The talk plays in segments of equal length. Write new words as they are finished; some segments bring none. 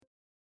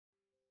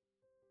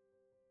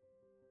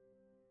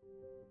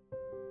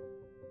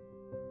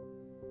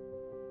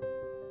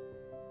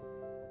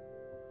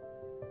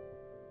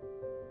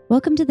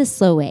Welcome to The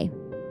Slow Way,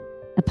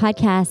 a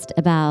podcast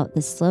about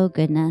the slow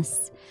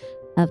goodness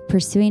of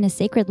pursuing a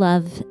sacred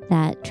love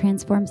that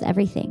transforms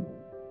everything,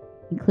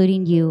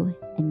 including you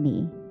and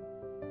me.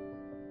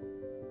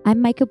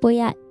 I'm Micah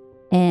Boyette,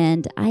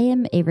 and I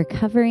am a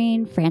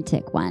recovering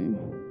frantic one,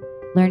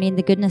 learning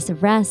the goodness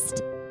of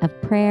rest, of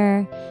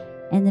prayer,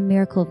 and the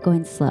miracle of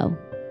going slow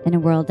in a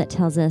world that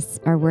tells us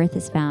our worth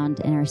is found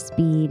in our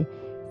speed,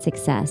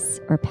 success,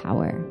 or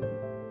power.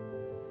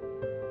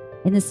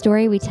 In the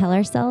story we tell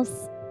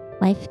ourselves,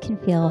 life can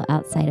feel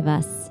outside of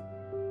us,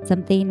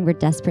 something we're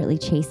desperately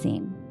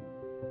chasing.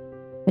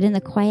 But in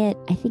the quiet,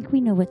 I think we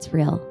know what's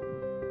real,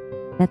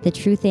 that the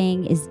true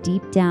thing is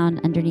deep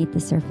down underneath the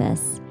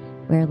surface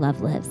where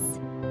love lives.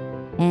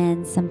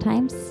 And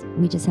sometimes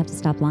we just have to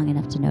stop long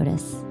enough to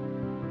notice.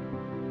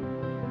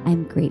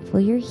 I'm grateful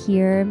you're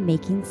here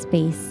making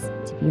space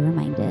to be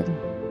reminded.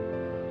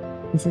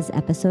 This is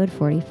episode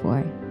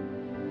 44,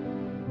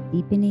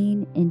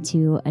 Deepening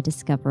into a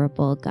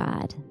Discoverable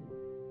God.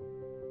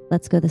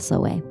 Let's go the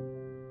slow way.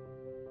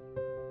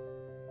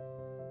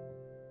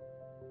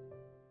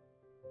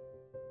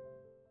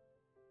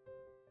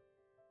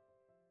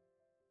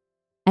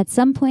 At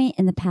some point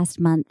in the past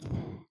month,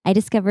 I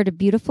discovered a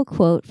beautiful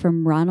quote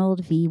from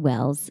Ronald V.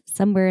 Wells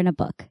somewhere in a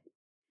book.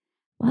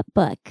 What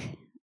book?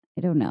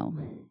 I don't know.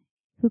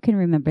 Who can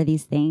remember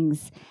these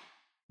things?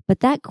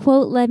 But that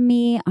quote led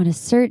me on a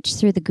search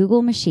through the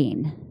Google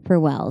machine for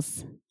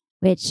Wells,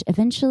 which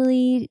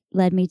eventually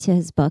led me to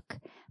his book,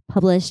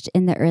 published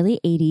in the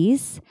early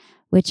 80s,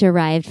 which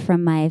arrived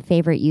from my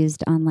favorite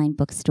used online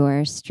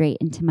bookstore straight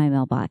into my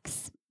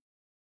mailbox.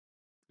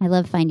 I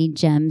love finding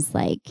gems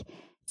like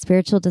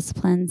Spiritual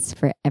Disciplines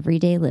for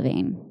Everyday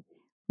Living,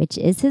 which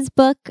is his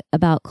book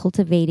about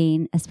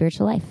cultivating a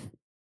spiritual life.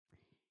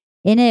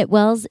 In it,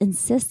 Wells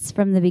insists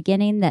from the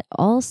beginning that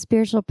all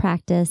spiritual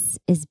practice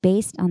is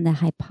based on the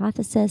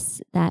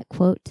hypothesis that,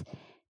 quote,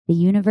 the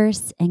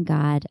universe and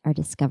God are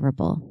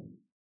discoverable.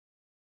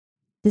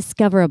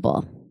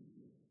 Discoverable.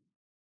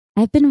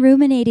 I've been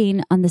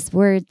ruminating on this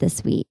word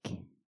this week.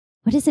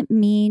 What does it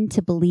mean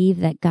to believe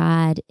that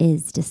God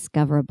is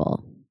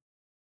discoverable?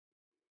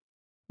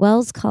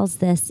 Wells calls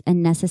this a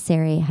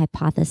necessary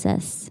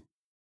hypothesis.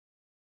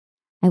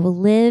 I will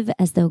live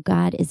as though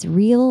God is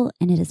real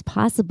and it is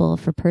possible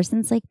for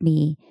persons like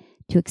me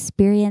to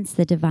experience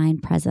the divine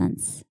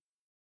presence,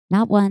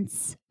 not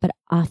once, but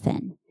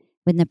often,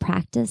 when the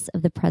practice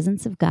of the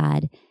presence of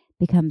God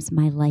becomes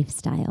my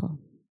lifestyle,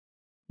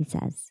 he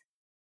says.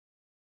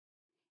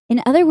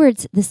 In other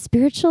words, the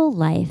spiritual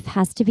life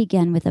has to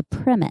begin with a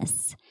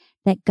premise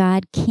that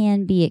God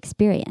can be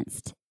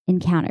experienced,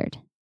 encountered.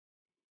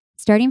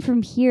 Starting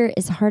from here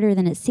is harder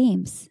than it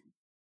seems.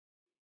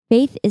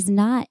 Faith is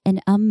not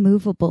an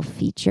unmovable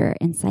feature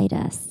inside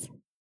us.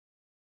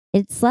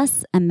 It's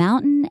less a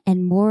mountain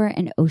and more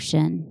an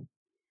ocean,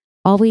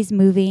 always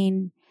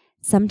moving,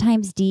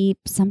 sometimes deep,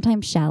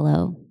 sometimes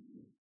shallow.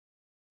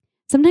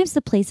 Sometimes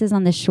the places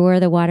on the shore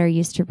the water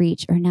used to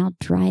reach are now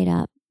dried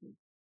up.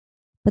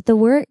 But the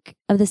work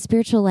of the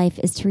spiritual life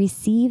is to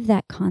receive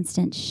that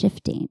constant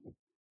shifting,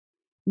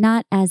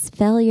 not as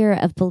failure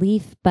of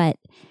belief, but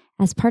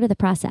as part of the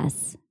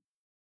process.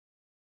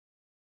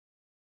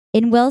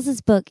 In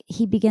Wells's book,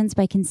 he begins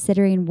by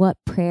considering what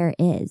prayer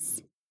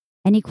is,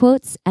 and he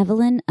quotes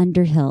Evelyn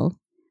Underhill,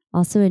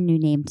 also a new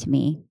name to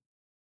me,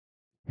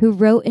 who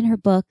wrote in her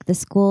book, The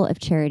School of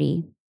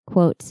Charity,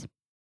 quote,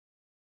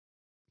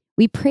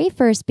 "We pray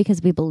first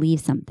because we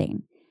believe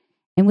something.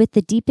 And with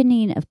the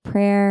deepening of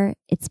prayer,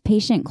 its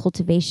patient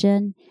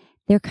cultivation,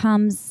 there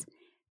comes,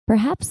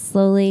 perhaps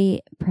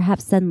slowly,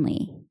 perhaps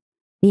suddenly,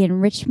 the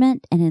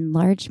enrichment and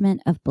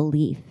enlargement of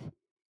belief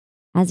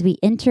as we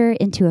enter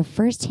into a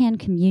first-hand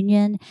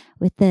communion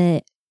with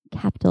the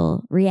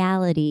capital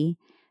reality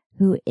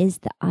who is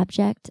the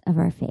object of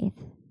our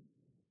faith."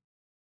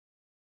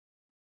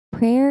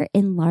 Prayer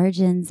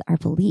enlarges our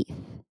belief,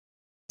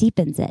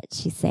 deepens it,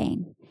 she's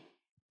saying.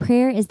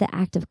 Prayer is the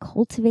act of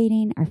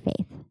cultivating our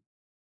faith.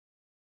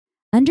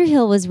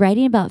 Underhill was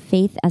writing about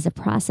faith as a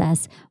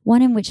process,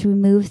 one in which we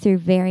move through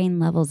varying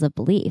levels of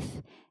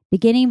belief,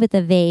 beginning with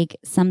a vague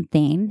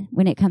something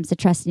when it comes to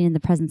trusting in the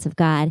presence of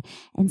God,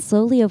 and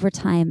slowly over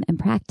time and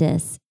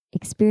practice,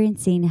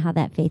 experiencing how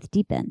that faith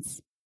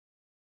deepens.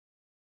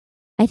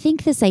 I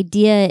think this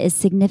idea is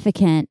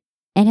significant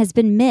and has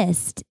been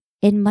missed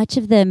in much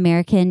of the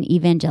American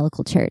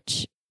evangelical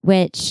church,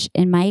 which,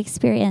 in my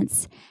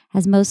experience,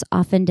 has most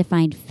often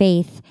defined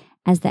faith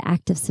as the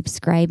act of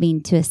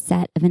subscribing to a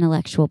set of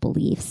intellectual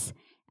beliefs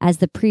as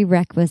the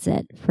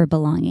prerequisite for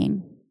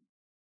belonging.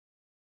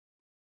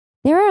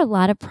 There are a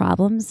lot of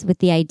problems with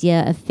the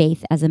idea of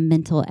faith as a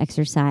mental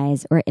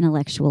exercise or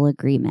intellectual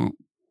agreement.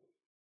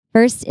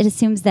 First, it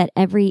assumes that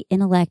every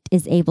intellect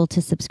is able to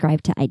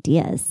subscribe to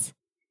ideas.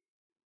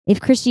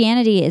 If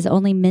Christianity is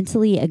only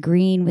mentally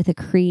agreeing with a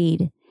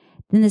creed,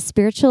 then the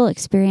spiritual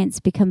experience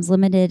becomes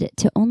limited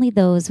to only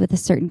those with a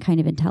certain kind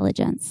of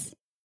intelligence.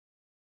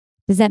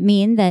 Does that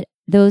mean that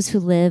those who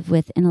live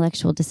with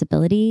intellectual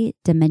disability,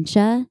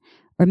 dementia,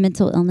 or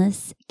mental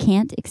illness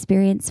can't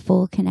experience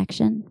full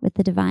connection with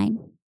the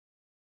divine?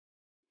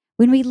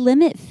 When we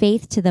limit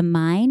faith to the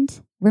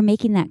mind, we're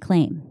making that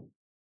claim.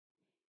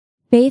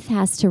 Faith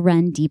has to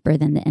run deeper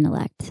than the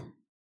intellect,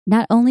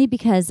 not only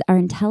because our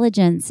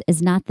intelligence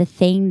is not the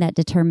thing that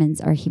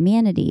determines our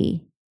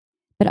humanity,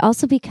 but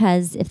also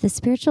because if the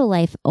spiritual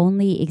life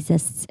only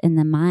exists in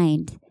the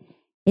mind,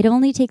 it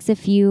only takes a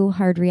few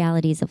hard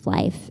realities of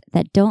life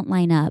that don't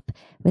line up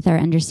with our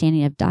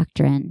understanding of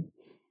doctrine,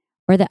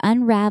 or the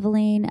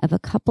unraveling of a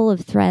couple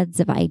of threads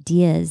of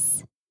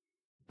ideas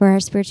for our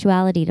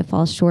spirituality to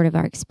fall short of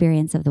our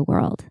experience of the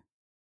world.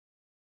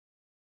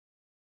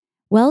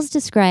 Wells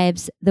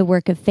describes the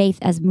work of faith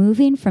as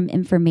moving from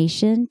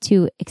information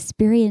to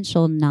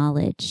experiential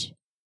knowledge.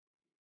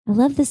 I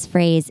love this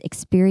phrase,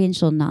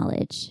 experiential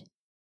knowledge.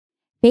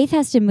 Faith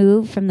has to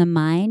move from the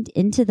mind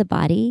into the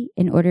body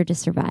in order to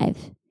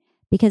survive,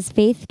 because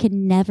faith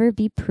can never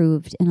be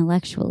proved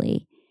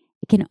intellectually.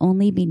 It can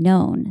only be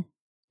known,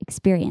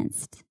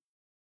 experienced.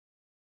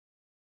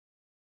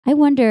 I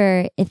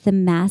wonder if the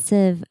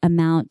massive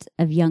amount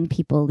of young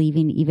people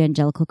leaving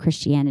evangelical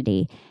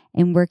Christianity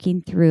and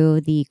working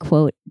through the,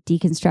 quote,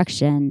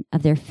 deconstruction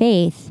of their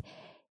faith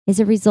is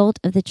a result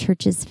of the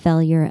church's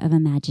failure of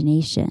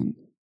imagination.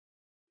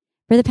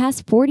 For the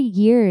past 40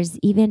 years,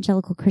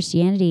 evangelical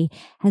Christianity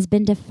has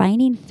been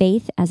defining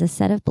faith as a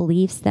set of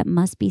beliefs that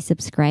must be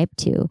subscribed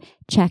to,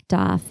 checked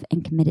off,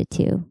 and committed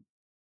to.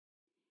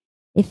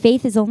 If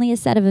faith is only a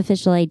set of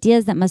official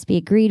ideas that must be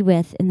agreed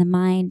with in the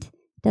mind,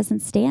 it doesn't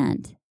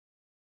stand.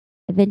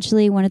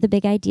 Eventually, one of the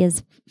big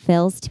ideas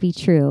fails to be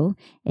true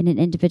in an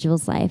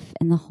individual's life,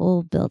 and the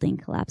whole building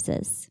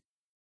collapses.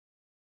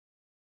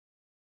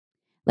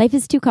 Life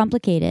is too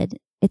complicated.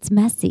 It's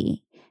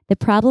messy. The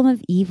problem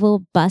of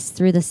evil busts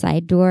through the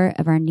side door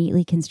of our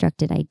neatly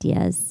constructed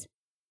ideas.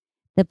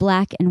 The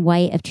black and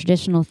white of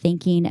traditional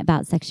thinking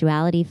about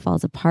sexuality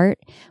falls apart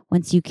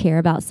once you care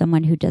about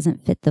someone who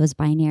doesn't fit those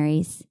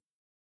binaries.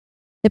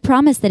 The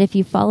promise that if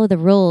you follow the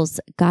rules,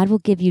 God will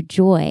give you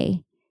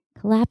joy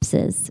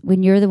collapses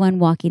when you're the one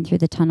walking through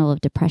the tunnel of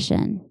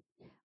depression,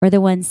 or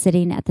the one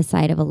sitting at the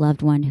side of a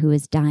loved one who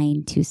is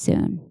dying too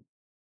soon.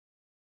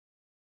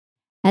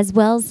 As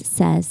Wells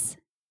says,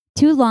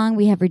 too long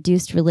we have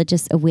reduced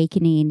religious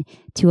awakening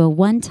to a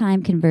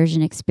one-time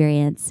conversion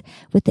experience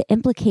with the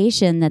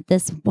implication that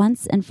this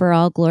once and for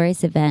all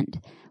glorious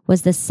event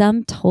was the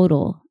sum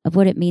total of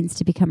what it means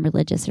to become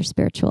religious or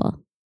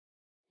spiritual.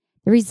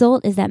 The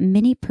result is that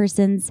many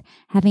persons,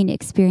 having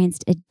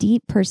experienced a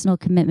deep personal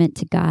commitment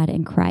to God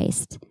and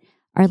Christ,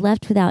 are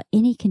left without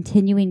any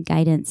continuing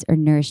guidance or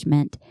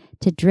nourishment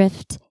to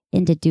drift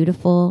into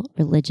dutiful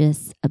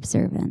religious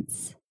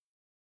observance.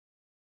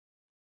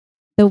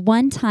 The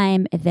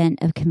one-time event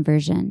of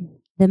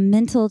conversion, the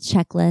mental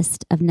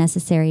checklist of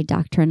necessary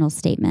doctrinal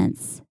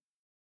statements,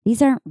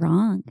 these aren't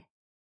wrong.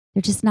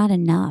 They're just not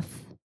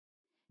enough.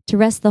 To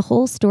rest the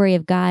whole story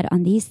of God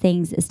on these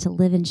things is to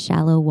live in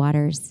shallow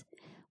waters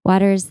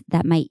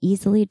that might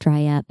easily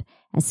dry up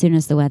as soon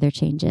as the weather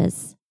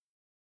changes.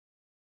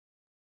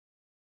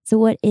 So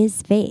what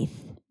is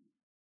faith?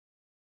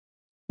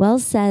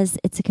 Wells says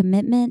it's a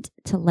commitment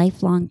to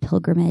lifelong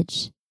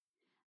pilgrimage,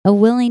 a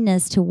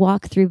willingness to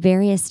walk through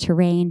various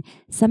terrain,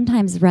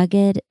 sometimes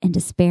rugged and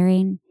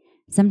despairing,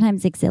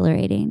 sometimes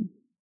exhilarating.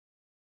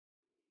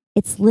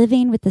 It's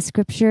living with the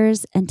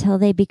scriptures until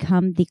they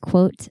become the,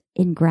 quote,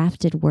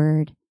 engrafted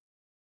word.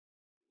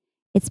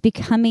 It's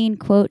becoming,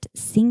 quote,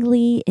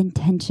 singly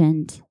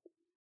intentioned,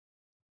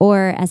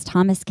 or as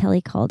Thomas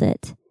Kelly called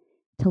it,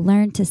 to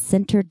learn to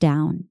center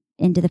down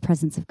into the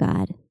presence of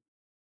God.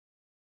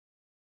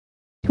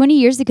 20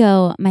 years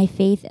ago, my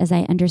faith as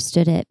I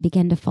understood it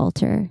began to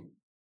falter.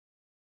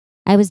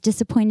 I was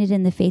disappointed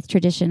in the faith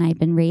tradition I'd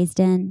been raised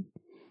in.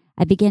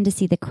 I began to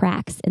see the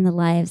cracks in the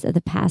lives of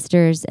the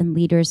pastors and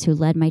leaders who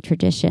led my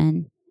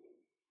tradition.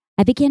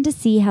 I began to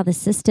see how the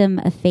system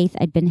of faith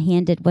I'd been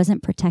handed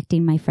wasn't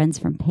protecting my friends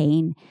from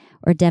pain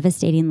or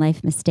devastating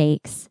life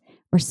mistakes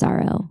or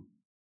sorrow.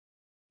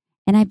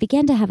 And I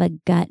began to have a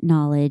gut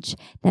knowledge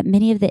that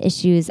many of the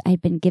issues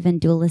I'd been given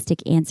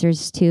dualistic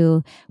answers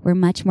to were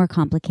much more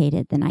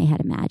complicated than I had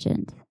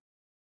imagined.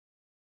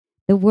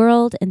 The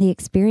world and the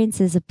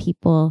experiences of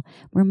people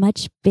were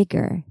much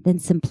bigger than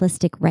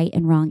simplistic right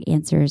and wrong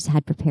answers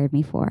had prepared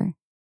me for.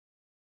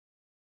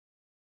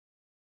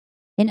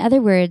 In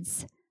other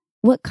words,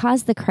 what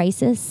caused the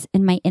crisis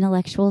in my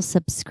intellectual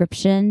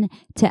subscription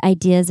to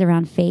ideas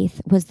around faith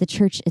was the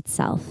church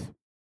itself,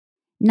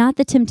 not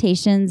the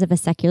temptations of a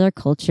secular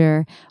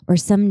culture or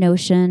some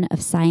notion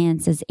of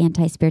science as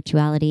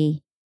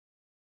anti-spirituality.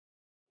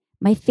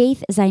 My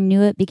faith as I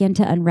knew it began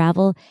to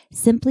unravel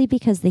simply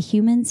because the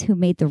humans who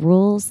made the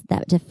rules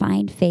that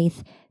defined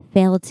faith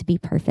failed to be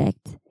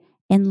perfect,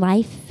 and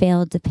life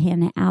failed to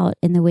pan out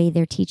in the way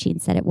their teaching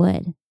said it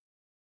would.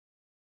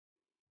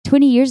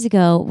 20 years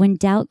ago, when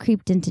doubt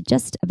creeped into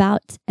just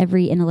about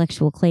every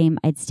intellectual claim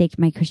I'd staked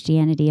my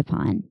Christianity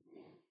upon,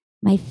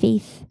 my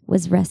faith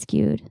was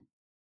rescued.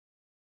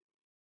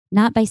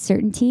 Not by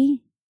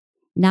certainty,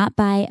 not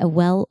by a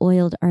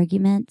well-oiled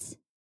argument.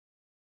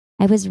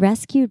 I was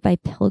rescued by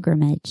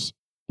pilgrimage,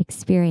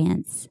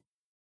 experience,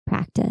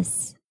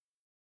 practice.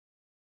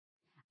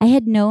 I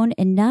had known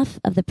enough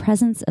of the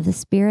presence of the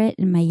Spirit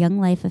in my young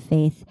life of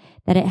faith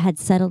that it had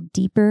settled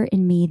deeper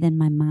in me than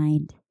my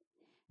mind.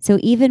 So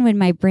even when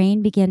my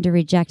brain began to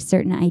reject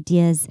certain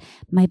ideas,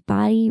 my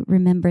body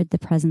remembered the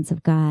presence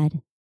of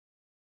God.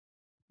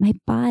 My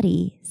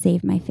body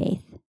saved my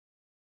faith.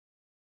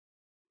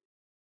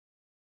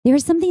 There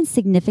is something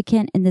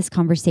significant in this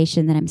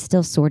conversation that I'm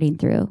still sorting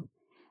through,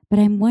 but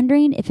I'm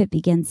wondering if it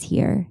begins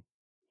here,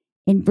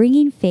 in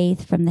bringing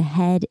faith from the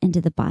head into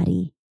the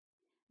body,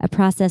 a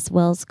process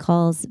Wells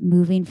calls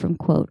moving from,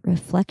 quote,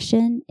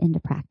 reflection into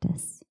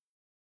practice.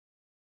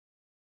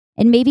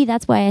 And maybe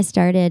that's why I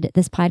started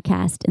this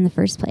podcast in the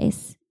first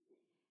place,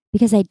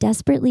 because I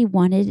desperately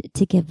wanted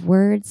to give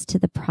words to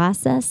the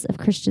process of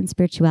Christian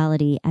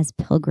spirituality as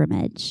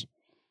pilgrimage,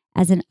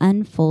 as an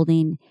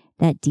unfolding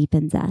that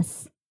deepens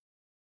us.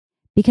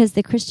 Because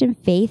the Christian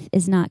faith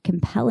is not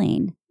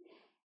compelling,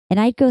 and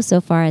I'd go so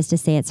far as to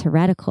say it's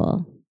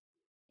heretical,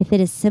 if it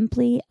is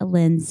simply a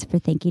lens for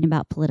thinking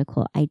about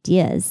political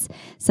ideas,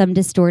 some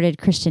distorted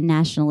Christian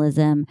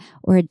nationalism,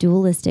 or a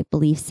dualistic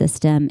belief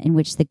system in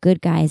which the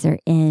good guys are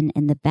in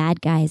and the bad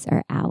guys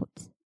are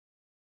out.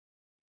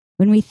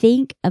 When we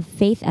think of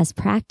faith as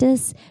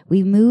practice,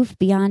 we move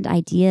beyond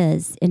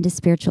ideas into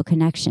spiritual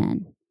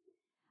connection.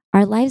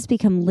 Our lives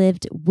become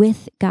lived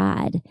with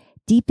God,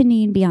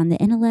 deepening beyond the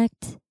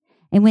intellect.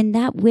 And when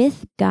that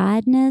with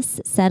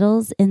Godness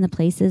settles in the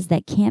places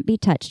that can't be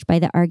touched by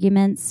the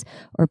arguments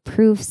or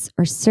proofs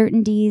or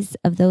certainties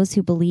of those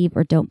who believe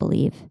or don't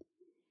believe,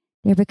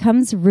 there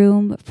becomes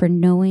room for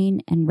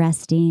knowing and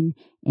resting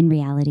in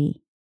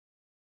reality.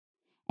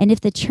 And if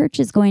the church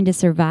is going to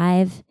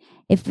survive,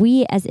 if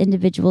we as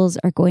individuals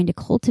are going to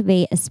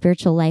cultivate a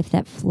spiritual life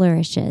that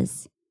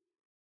flourishes,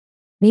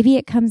 maybe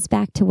it comes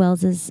back to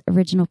Wells's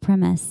original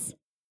premise.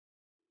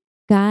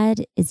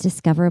 God is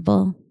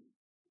discoverable.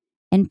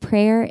 And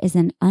prayer is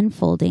an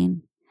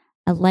unfolding,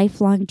 a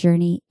lifelong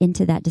journey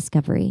into that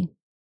discovery.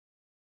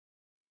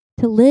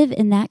 To live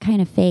in that kind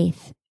of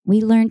faith,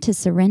 we learn to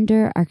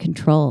surrender our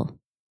control.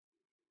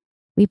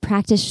 We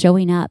practice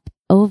showing up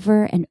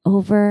over and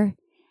over,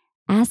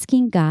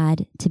 asking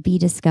God to be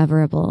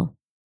discoverable,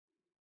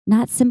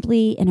 not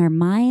simply in our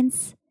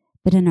minds,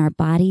 but in our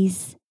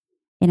bodies,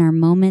 in our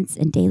moments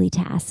and daily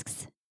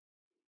tasks,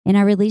 in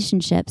our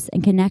relationships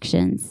and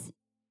connections,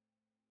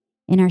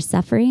 in our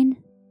suffering,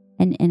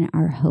 and in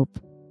our hope.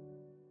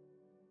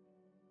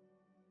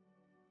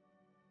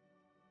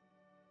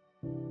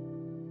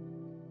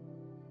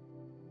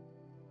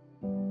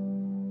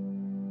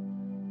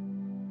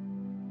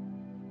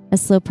 A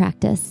slow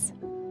practice.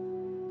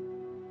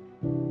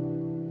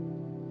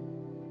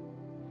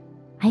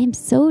 I am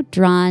so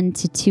drawn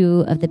to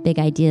two of the big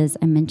ideas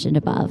I mentioned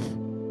above.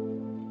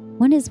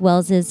 One is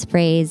Wells's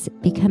phrase,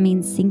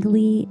 becoming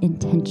singly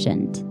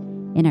intentioned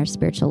in our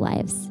spiritual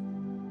lives.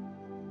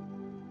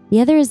 The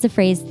other is the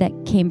phrase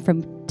that came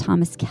from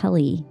Thomas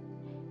Kelly,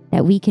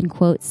 that we can,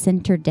 quote,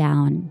 center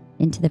down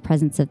into the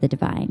presence of the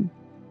divine.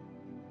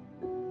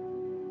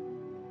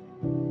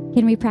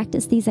 Can we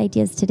practice these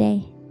ideas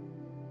today?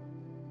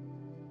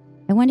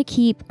 I want to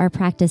keep our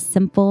practice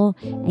simple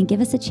and give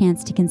us a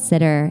chance to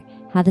consider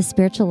how the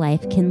spiritual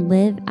life can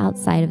live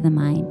outside of the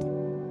mind.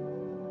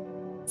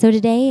 So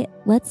today,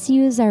 let's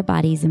use our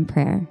bodies in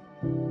prayer.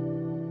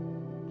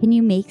 Can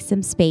you make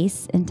some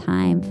space and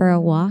time for a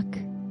walk?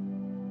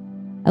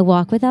 A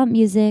walk without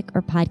music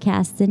or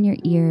podcasts in your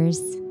ears.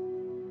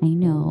 I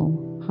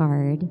know,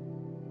 hard.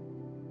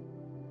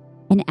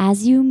 And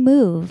as you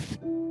move,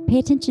 pay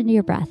attention to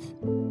your breath.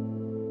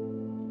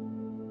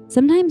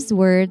 Sometimes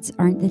words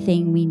aren't the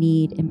thing we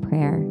need in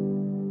prayer.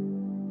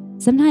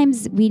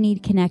 Sometimes we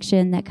need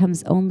connection that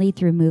comes only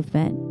through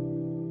movement.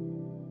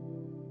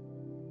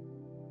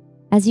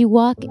 As you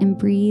walk and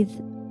breathe,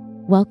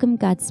 welcome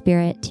God's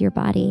Spirit to your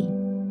body.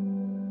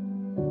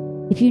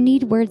 If you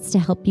need words to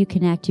help you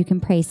connect, you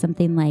can pray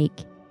something like,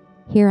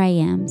 "Here I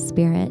am,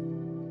 Spirit,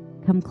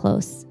 come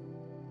close."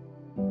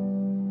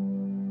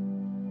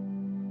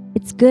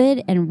 It's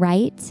good and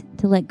right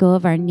to let go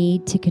of our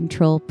need to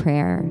control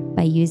prayer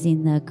by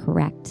using the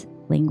correct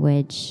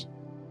language.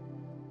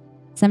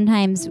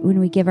 Sometimes when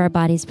we give our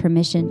bodies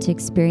permission to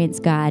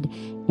experience God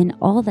in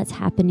all that's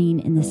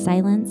happening in the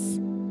silence,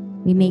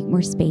 we make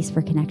more space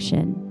for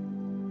connection.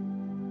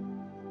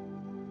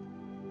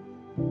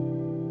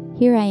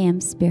 Here I am,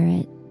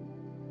 Spirit.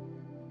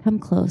 Come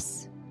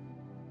close.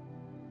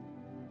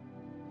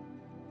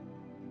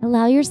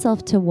 Allow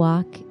yourself to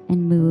walk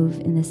and move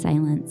in the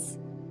silence.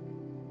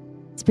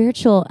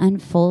 Spiritual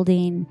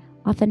unfolding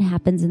often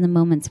happens in the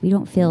moments we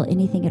don't feel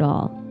anything at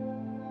all.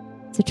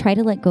 So try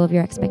to let go of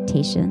your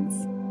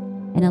expectations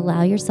and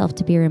allow yourself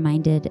to be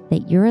reminded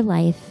that your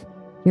life,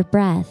 your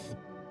breath,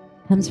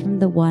 comes from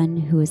the one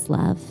who is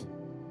love.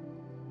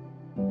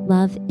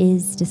 Love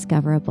is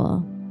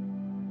discoverable.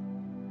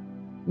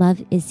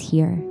 Love is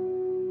here.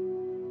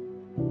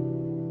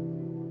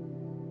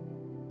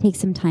 Take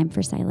some time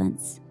for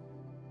silence.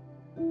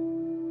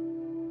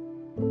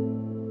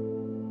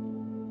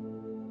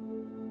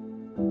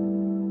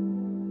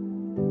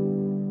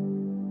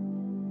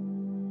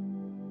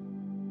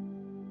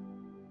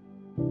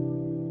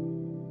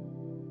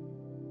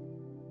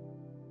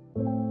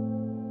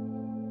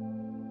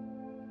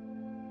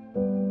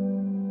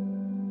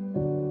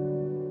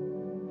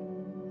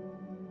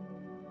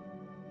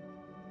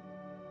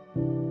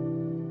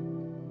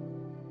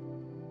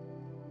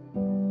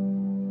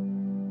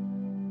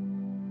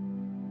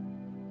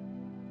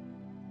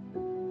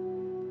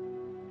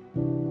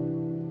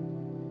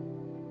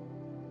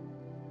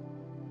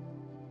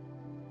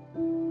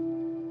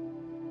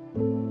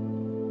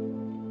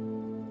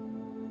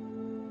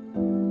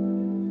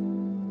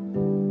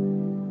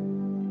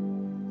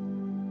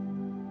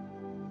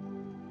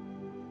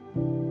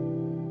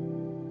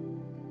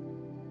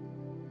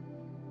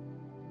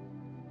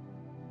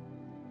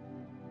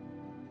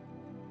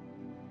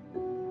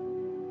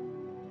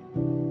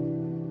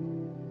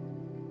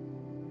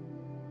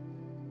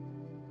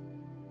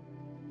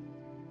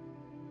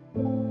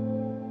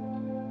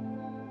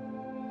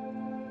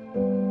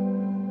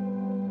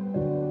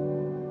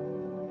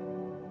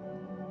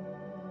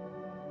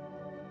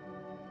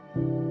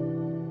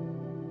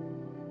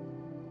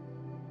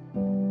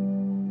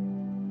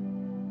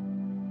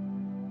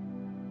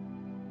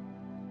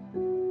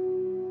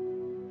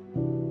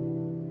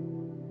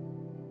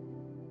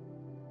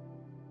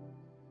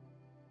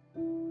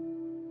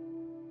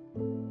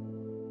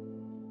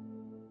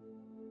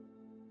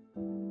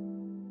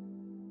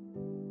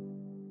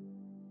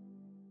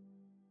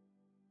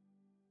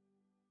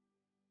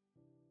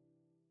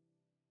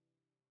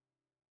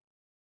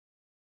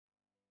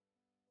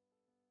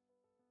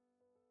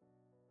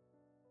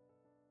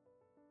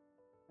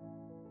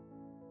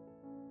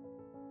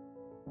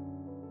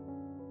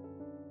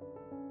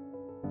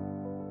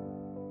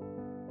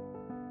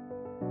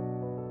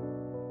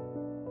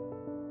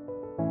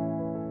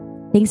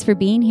 Thanks for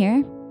being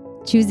here,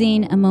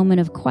 choosing a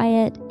moment of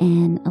quiet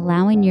and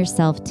allowing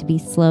yourself to be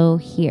slow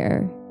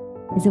here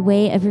is a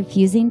way of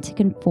refusing to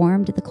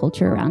conform to the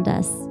culture around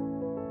us.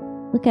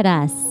 Look at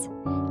us.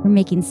 We're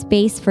making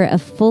space for a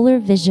fuller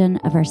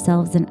vision of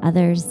ourselves and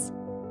others,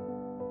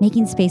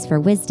 making space for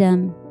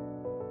wisdom.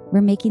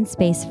 We're making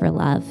space for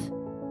love.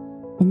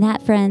 And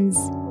that, friends,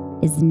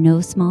 is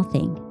no small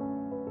thing.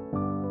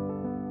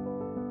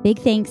 Big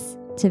thanks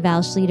to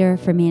Val Schleter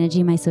for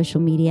managing my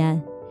social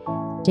media,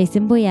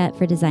 Jason Boyette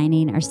for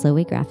designing our Slow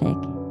Way graphic,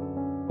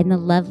 and the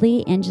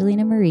lovely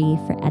Angelina Marie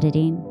for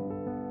editing.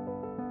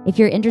 If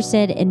you're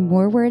interested in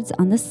more words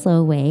on the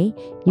Slow Way,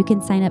 you can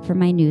sign up for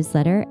my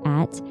newsletter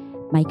at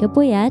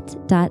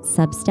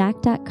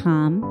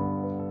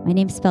micahboyette.substack.com. My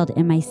name's spelled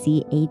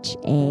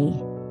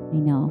Micha. I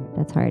know,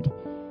 that's hard.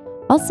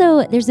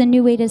 Also, there's a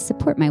new way to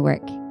support my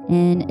work.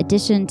 In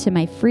addition to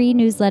my free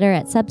newsletter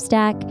at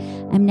Substack,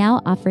 I'm now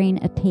offering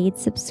a paid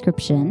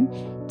subscription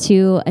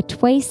to a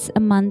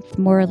twice-a-month,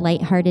 more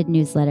lighthearted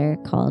newsletter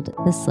called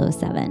The Slow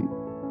 7.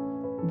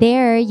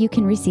 There, you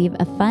can receive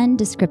a fun,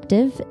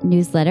 descriptive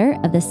newsletter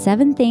of the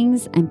 7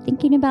 things I'm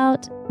thinking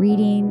about,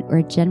 reading,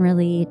 or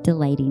generally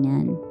delighting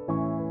in.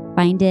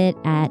 Find it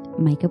at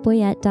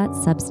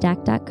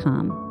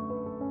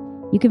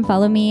micahboyette.substack.com. You can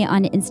follow me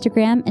on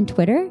Instagram and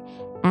Twitter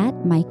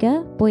at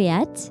Micah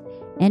Boyette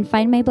and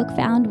find my book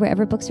found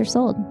wherever books are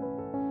sold.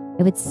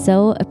 I would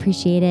so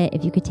appreciate it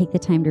if you could take the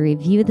time to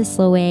review The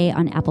Slow Way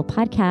on Apple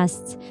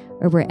Podcasts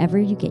or wherever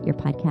you get your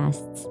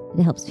podcasts.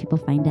 It helps people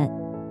find it.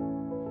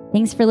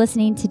 Thanks for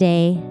listening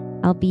today.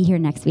 I'll be here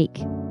next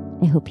week.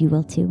 I hope you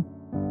will too.